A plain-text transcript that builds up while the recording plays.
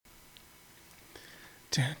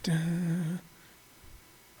Dun, dun.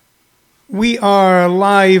 We are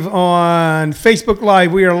live on Facebook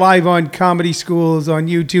Live. We are live on Comedy Schools on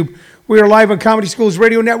YouTube. We are live on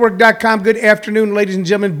ComedySchoolsRadioNetwork.com. Good afternoon, ladies and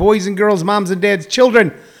gentlemen, boys and girls, moms and dads,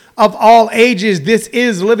 children of all ages. This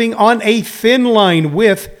is Living on a Thin Line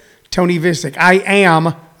with Tony Visick. I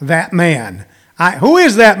am that man. Who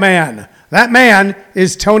is that man? That man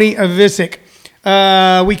is Tony Visick.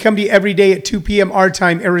 We come to you every day at 2 p.m. our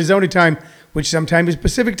time, Arizona time, which sometimes is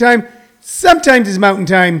Pacific time, sometimes is Mountain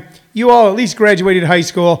time. You all at least graduated high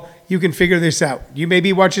school. You can figure this out. You may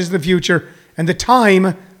be watching in the future, and the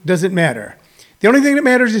time doesn't matter. The only thing that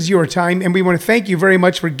matters is your time, and we want to thank you very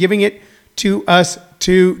much for giving it to us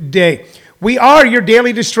today. We are your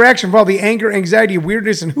daily distraction for all the anger, anxiety,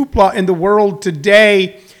 weirdness, and hoopla in the world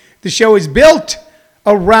today. The show is built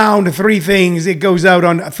around three things. It goes out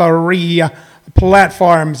on three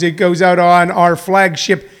platforms. It goes out on our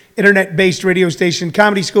flagship internet-based radio station,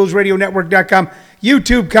 ComedySchoolsRadioNetwork.com,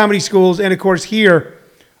 YouTube Comedy Schools, and of course here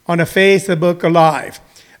on a Facebook Live.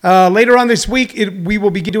 Later on this week, we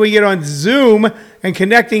will be doing it on Zoom and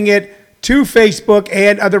connecting it to Facebook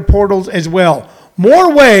and other portals as well.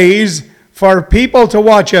 More ways for people to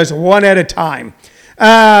watch us one at a time.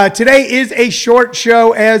 Today is a short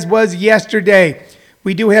show, as was yesterday.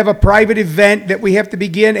 We do have a private event that we have to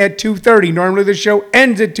begin at 2:30. Normally the show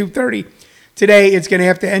ends at 2:30. Today it's going to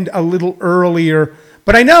have to end a little earlier.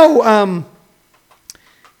 But I know a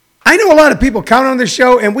lot of people count on the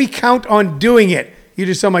show, and we count on doing it. You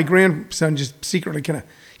just saw my grandson just secretly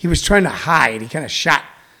he was trying to hide. He kind of shot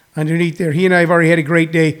underneath there. He and I have already had a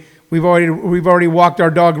great day. We've already walked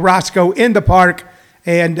our dog Roscoe in the park,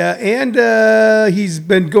 and he's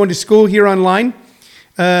been going to school here online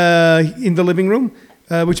in the living room,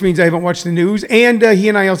 which means I haven't watched the news. And he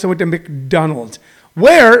and I also went to McDonald's,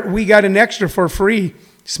 where we got an extra for free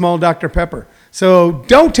small Dr. Pepper. So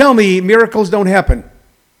don't tell me miracles don't happen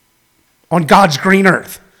on God's green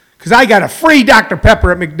earth, because I got a free Dr.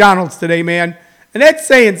 Pepper at McDonald's today, man. And that's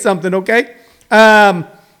saying something, okay?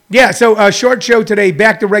 So a short show today,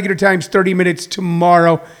 back to regular times, 30 minutes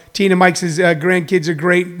tomorrow. Tina Mike's grandkids are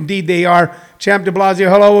great. Indeed, they are. Champ de Blasio,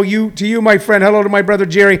 hello to you, my friend. Hello to my brother,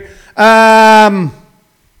 Jerry.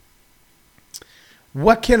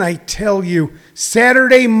 What can I tell you?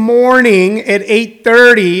 Saturday morning at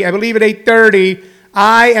 8:30, I believe at 8:30,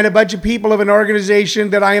 I and a bunch of people of an organization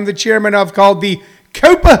that I am the chairman of called the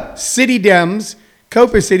Copa City Dems.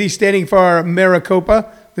 Copa City standing for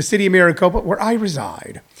Maricopa, the city of Maricopa, where I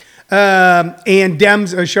reside. And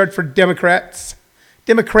Dems are short for Democrats.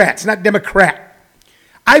 Democrats, not Democrat.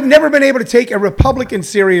 I've never been able to take a Republican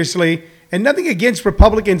seriously, and nothing against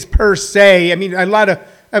Republicans per se. I mean, I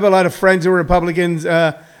have a lot of friends who are Republicans,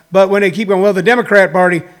 but when they keep going, well, the Democrat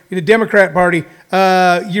Party,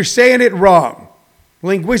 you're saying it wrong.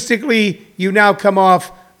 Linguistically, you now come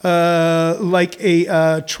off like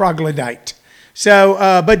a troglodyte. So,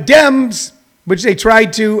 but Dems, which they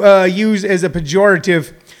tried to use as a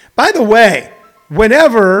pejorative. By the way,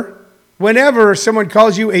 whenever someone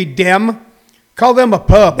calls you a Dem, call them a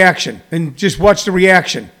pub action and just watch the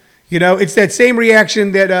reaction. You know, it's that same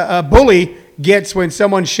reaction that a bully gets when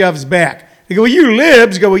someone shoves back. They go, well, you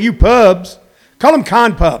libs. Go, well, you pubs. Call them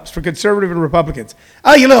con pubs for conservative and Republicans.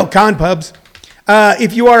 Oh, you little con pubs.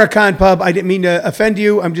 If you are a con pub, I didn't mean to offend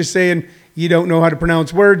you. I'm just saying you don't know how to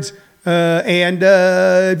pronounce words. And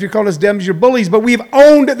if you're calling us Dems, you're bullies. But we've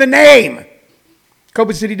owned the name.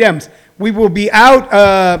 Copa City Dems. We will be out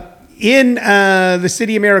in the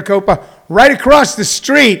city of Maricopa, right across the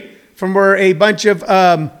street from where a bunch of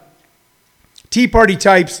Tea Party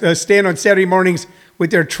types stand on Saturday mornings with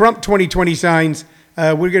their Trump 2020 signs.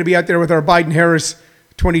 We're going to be out there with our Biden-Harris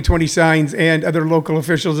 2020 signs and other local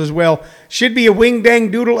officials as well. Should be a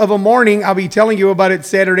wing-dang-doodle of a morning. I'll be telling you about it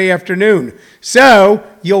Saturday afternoon. So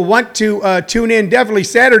you'll want to tune in definitely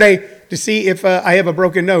Saturday to see if I have a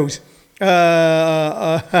broken nose.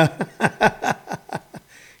 Because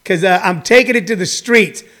I'm taking it to the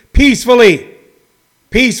streets peacefully.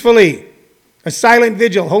 A silent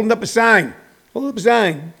vigil, holding up a sign.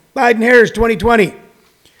 Biden-Harris 2020.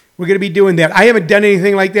 We're going to be doing that. I haven't done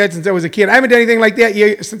anything like that since I was a kid. I haven't done anything like that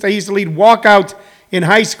since I used to lead walkouts in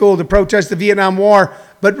high school to protest the Vietnam War.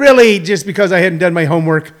 But really, just because I hadn't done my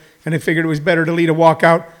homework, and I figured it was better to lead a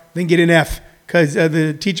walkout than get an F, because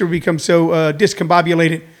the teacher would become so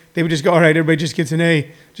discombobulated. They would just go, all right, everybody just gets an A.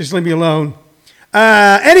 Just leave me alone.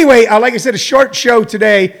 Anyway, like I said, a short show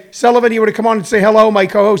today. Sullivan, you want to come on and say hello? My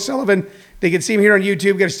co-host, Sullivan. They can see him here on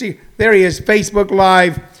YouTube. Got to see. There he is, Facebook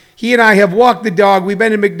Live. He and I have walked the dog. We've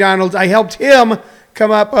been to McDonald's. I helped him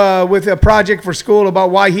come up with a project for school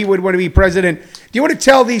about why he would want to be president. Do you want to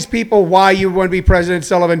tell these people why you want to be president,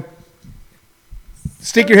 Sullivan?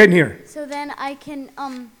 Stick your head in here. So then I can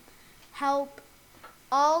help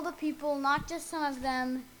all the people, not just some of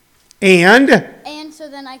them. And So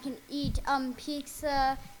then I can eat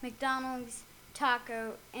pizza, McDonald's,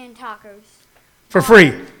 tacos. For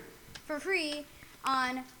free. For free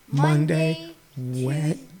on Monday,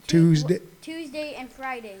 Tuesday and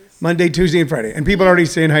Fridays. Monday, Tuesday, and Friday. And people are already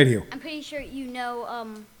saying hi to you. I'm pretty sure you know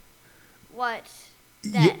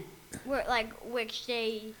which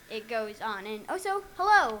day it goes on. And also,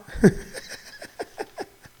 hello.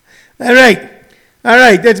 All right.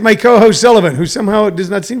 That's my co-host Sullivan, who somehow does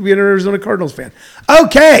not seem to be an Arizona Cardinals fan.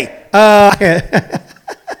 Okay. I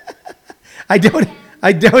don't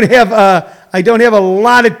have a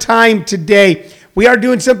lot of time today. We are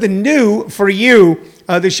doing something new for you.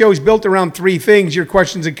 The show is built around three things: your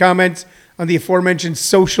questions and comments on the aforementioned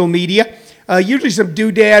social media. Usually some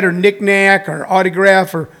doodad or knick-knack or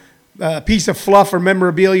autograph or piece of fluff or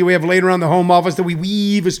memorabilia we have laid around the home office that we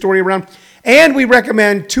weave a story around. And we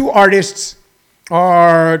recommend two artists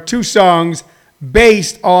or two songs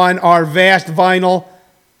based on our vast vinyl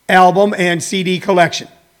album and CD collection.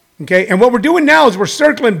 Okay, and what we're doing now is we're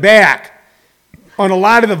circling back on a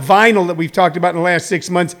lot of the vinyl that we've talked about in the last 6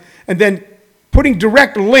 months, and then putting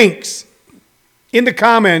direct links in the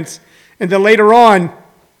comments, and then later on,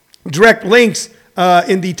 direct links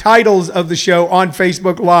in the titles of the show on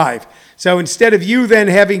Facebook Live. So instead of you then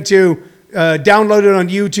having to download it on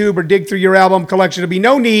YouTube or dig through your album collection, there'll be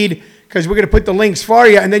no need, because we're going to put the links for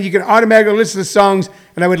you, and then you can automatically listen to the songs,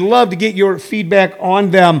 and I would love to get your feedback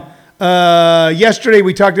on them. Yesterday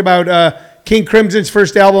we talked about King Crimson's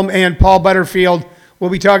first album and Paul Butterfield. We'll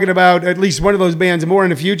be talking about at least one of those bands more in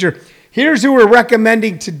the future. Here's who we're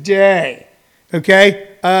recommending today. Okay,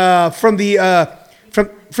 from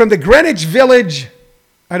the Greenwich Village.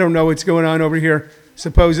 I don't know what's going on over here.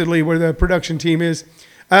 Supposedly where the production team is.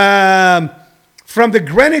 From the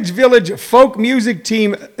Greenwich Village folk music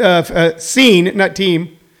scene of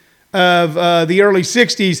the early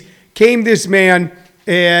 60s came this man.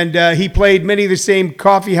 And he played many of the same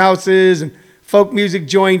coffee houses and folk music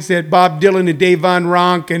joints that Bob Dylan and Dave Von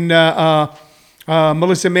Ronk and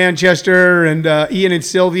Melissa Manchester and Ian and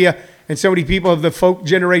Sylvia and so many people of the folk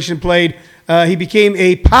generation played. He became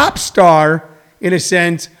a pop star, in a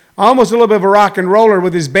sense, almost a little bit of a rock and roller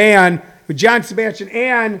with his band, with John Sebastian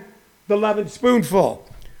and the Lovin' Spoonful.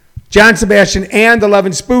 John Sebastian and the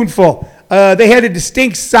Lovin' Spoonful. They had a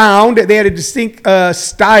distinct sound. They had a distinct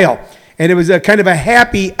style. And it was a kind of a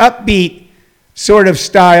happy, upbeat sort of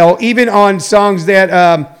style, even on songs that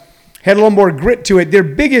had a little more grit to it. Their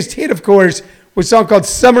biggest hit, of course, was a song called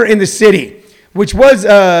Summer in the City, which was,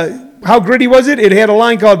 how gritty was it? It had a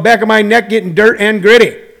line called Back of My Neck Getting Dirt and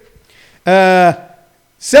Gritty.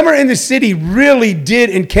 Summer in the City really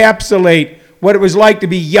did encapsulate what it was like to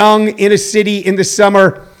be young in a city in the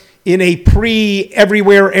summer in a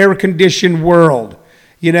pre-everywhere air-conditioned world.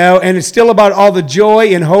 You know, and it's still about all the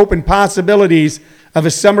joy and hope and possibilities of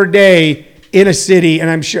a summer day in a city.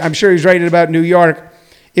 And I'm sure he's writing about New York.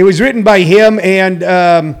 It was written by him and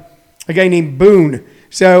a guy named Boone.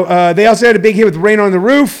 So they also had a big hit with Rain on the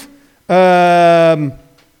Roof.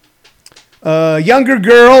 Younger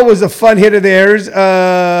Girl was a fun hit of theirs.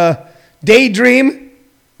 Daydream.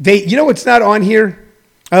 You know what's not on here?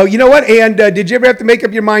 Oh, you know what? And did you ever have to make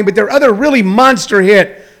up your mind? But their other really monster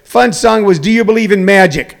hit, fun song, was Do You Believe in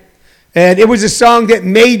Magic? And it was a song that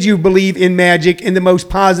made you believe in magic in the most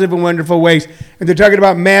positive and wonderful ways. And they're talking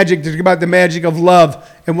about magic. They're talking about the magic of love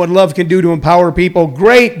and what love can do to empower people.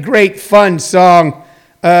 Great, great, fun song.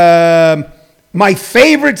 My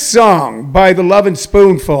favorite song by the Lovin'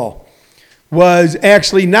 Spoonful was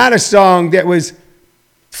actually not a song that was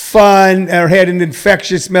fun or had an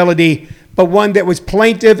infectious melody, but one that was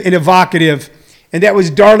plaintive and evocative. And that was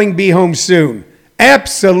Darling Be Home Soon.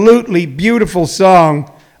 Absolutely beautiful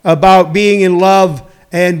song about being in love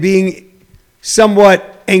and being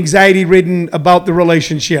somewhat anxiety-ridden about the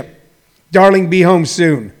relationship. Darling, be home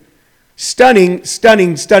soon. Stunning,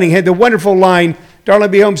 stunning, stunning. Had the wonderful line,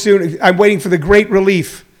 Darling, be home soon. I'm waiting for the great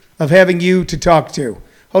relief of having you to talk to.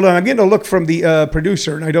 Hold on, I'm getting a look from the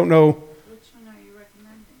producer, and I don't know. Which one are you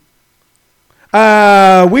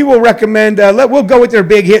recommending? We will recommend, we'll go with their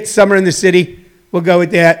big hit, Summer in the City. We'll go with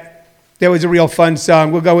that. That was a real fun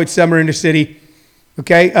song. We'll go with Summer in the City.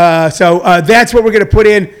 Okay, so that's what we're going to put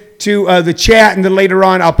in to the chat, and then later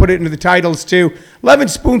on I'll put it into the titles too. Lovin'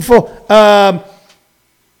 Spoonful.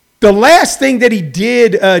 The last thing that he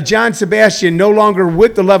did, John Sebastian, no longer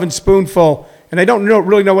with the Lovin' Spoonful, and I don't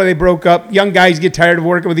really know why they broke up. Young guys get tired of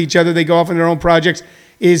working with each other. They go off on their own projects.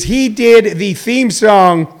 Is he did the theme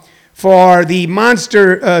song for the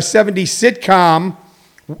Monster 70s sitcom,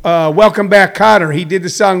 Welcome Back, Kotter. He did the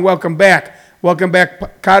song Welcome Back. Welcome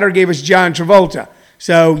Back, Kotter gave us John Travolta.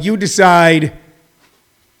 So you decide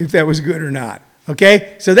if that was good or not.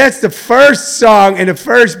 Okay? So that's the first song and the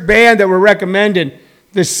first band that we're recommending.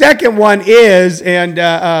 The second one is, is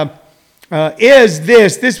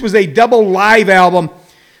this. This was a double live album.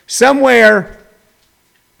 Somewhere,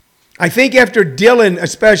 I think after Dylan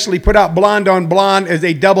especially put out Blonde on Blonde as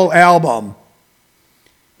a double album.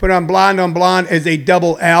 Put on Blonde as a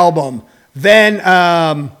double album. Then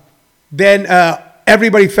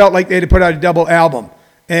everybody felt like they had to put out a double album.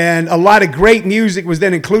 And a lot of great music was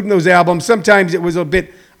then included in those albums. Sometimes it was a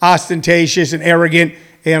bit ostentatious and arrogant,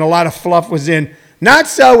 and a lot of fluff was in. Not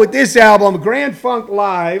so with this album, Grand Funk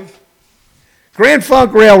Live, Grand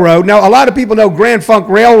Funk Railroad. Now, a lot of people know Grand Funk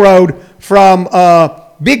Railroad from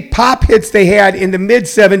big pop hits they had in the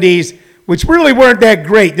mid-'70s, which really weren't that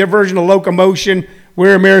great. Their version of Locomotion,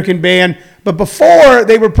 We're American Band. But before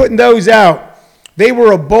they were putting those out, they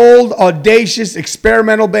were a bold, audacious,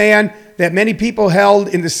 experimental band that many people held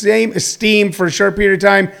in the same esteem for a short period of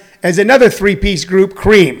time as another three-piece group,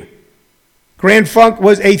 Cream. Grand Funk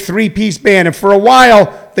was a three-piece band, and for a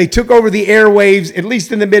while, they took over the airwaves, at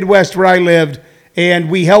least in the Midwest where I lived,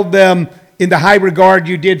 and we held them in the high regard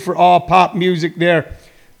you did for all pop music there.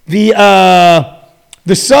 The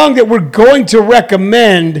song that we're going to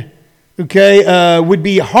recommend, okay, would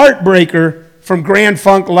be Heartbreaker from Grand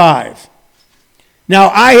Funk Live. Now,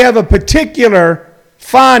 I have a particular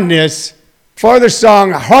fondness for the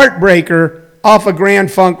song Heartbreaker off of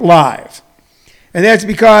Grand Funk Live. And that's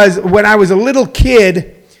because when I was a little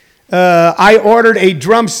kid, I ordered a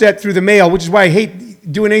drum set through the mail, which is why I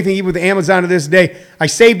hate doing anything even with Amazon to this day. I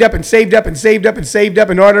saved up and saved up and saved up and saved up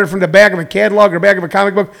and ordered it from the back of a catalog or back of a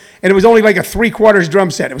comic book, and it was only like a 3/4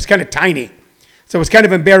 drum set. It was kind of tiny. So it was kind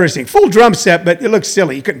of embarrassing. Full drum set, but it looked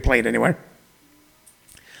silly. You couldn't play it anywhere.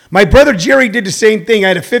 My brother Jerry did the same thing. I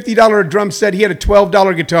had a $50 drum set. He had a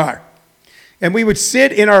 $12 guitar. And we would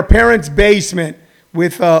sit in our parents' basement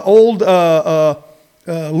with old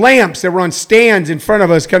lamps that were on stands in front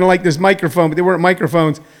of us, kind of like this microphone, but they weren't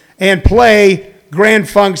microphones, and play Grand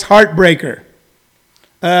Funk's Heartbreaker.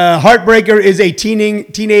 Heartbreaker is a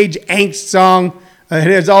teenage angst song. It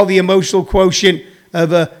has all the emotional quotient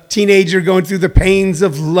of a teenager going through the pains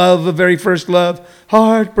of love, the very first love.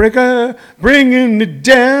 Heartbreaker, bringing it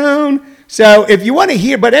down. So if you want to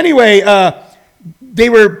hear, but anyway, they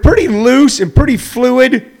were pretty loose and pretty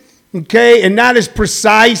fluid, okay, and not as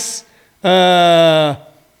precise on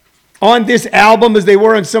this album as they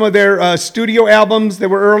were on some of their studio albums that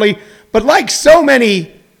were early. But like so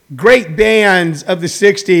many great bands of the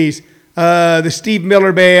 60s, the Steve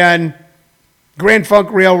Miller Band, Grand Funk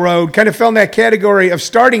Railroad, kind of fell in that category of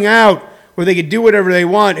starting out where they could do whatever they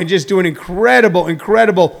want and just doing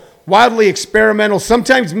incredible, wildly experimental,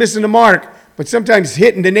 sometimes missing the mark, but sometimes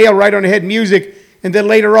hitting the nail right on the head music, and then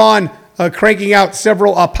later on cranking out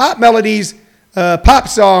several pop melodies, pop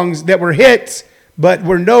songs that were hits, but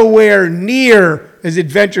were nowhere near as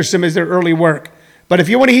adventuresome as their early work. But if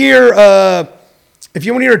you want to hear a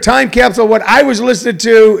time capsule, what I was listening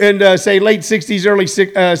to in, say, late 60s, early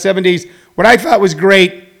 70s, what I thought was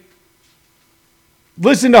great,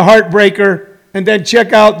 listen to Heartbreaker, and then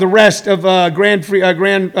check out the rest of Grand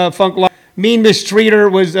Funk Live. Mean Mistreater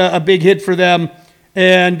was a big hit for them,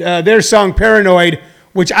 and their song Paranoid,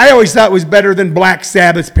 which I always thought was better than Black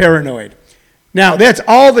Sabbath's Paranoid. Now, that's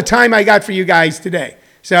all the time I got for you guys today.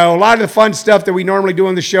 So a lot of the fun stuff that we normally do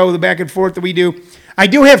on the show, the back and forth that we do. I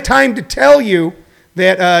do have time to tell you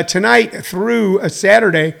that tonight through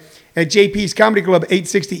Saturday at JP's Comedy Club,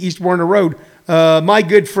 860 East Warner Road, my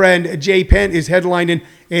good friend Jay Penn is headlining.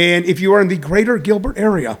 And if you are in the greater Gilbert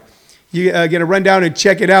area, you get to run down and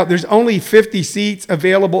check it out. There's only 50 seats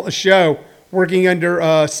available a show, working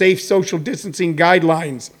under safe social distancing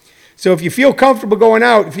guidelines. So if you feel comfortable going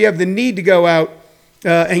out, if you have the need to go out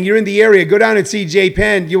and you're in the area, go down and see Jay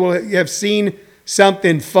Penn. You will have seen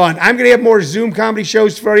something fun. I'm going to have more Zoom comedy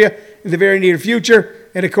shows for you in the very near future,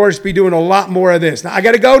 and of course be doing a lot more of this. Now I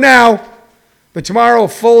got to go now, but tomorrow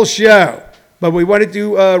full show. But we wanted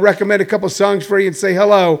to recommend a couple songs for you and say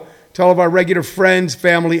hello to all of our regular friends,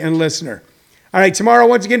 family, and listener. All right, tomorrow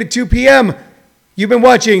once again at 2 p.m., you've been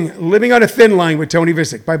watching Living on a Thin Line with Tony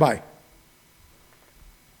Visick. Bye-bye.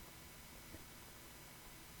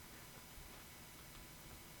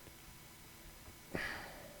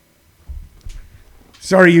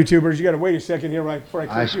 Sorry, YouTubers, you got to wait a second here right before I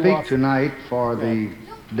click you off. I speak tonight for the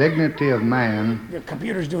dignity of man, The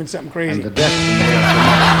computer's doing something and crazy. the destiny of humanity.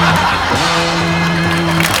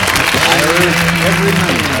 I urge every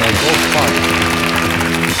member of both parties